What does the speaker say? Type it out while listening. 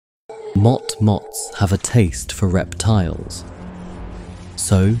Motmots have a taste for reptiles,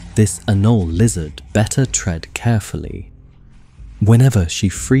 so this anole lizard better tread carefully. Whenever she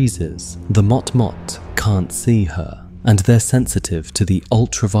freezes, the motmot can't see her, and they're sensitive to the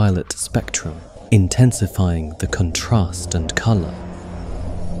ultraviolet spectrum, intensifying the contrast and colour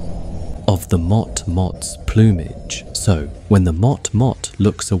of the motmot's plumage. So when the motmot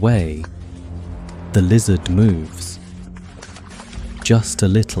looks away, the lizard moves just a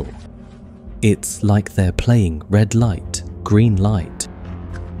little. It's like they're playing red light, green light.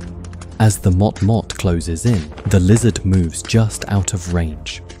 As the motmot closes in, the lizard moves just out of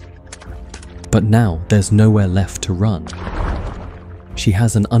range. But now there's nowhere left to run. She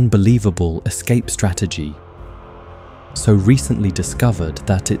has an unbelievable escape strategy, so recently discovered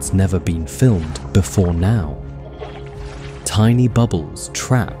that it's never been filmed before now. Tiny bubbles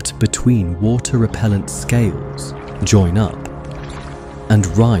trapped between water-repellent scales join up and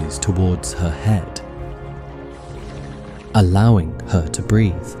rise towards her head, allowing her to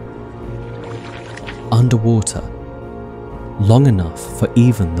breathe underwater long enough for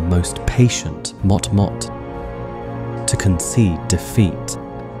even the most patient motmot to concede defeat,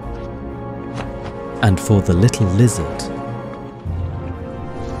 and for the little lizard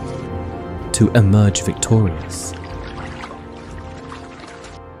to emerge victorious.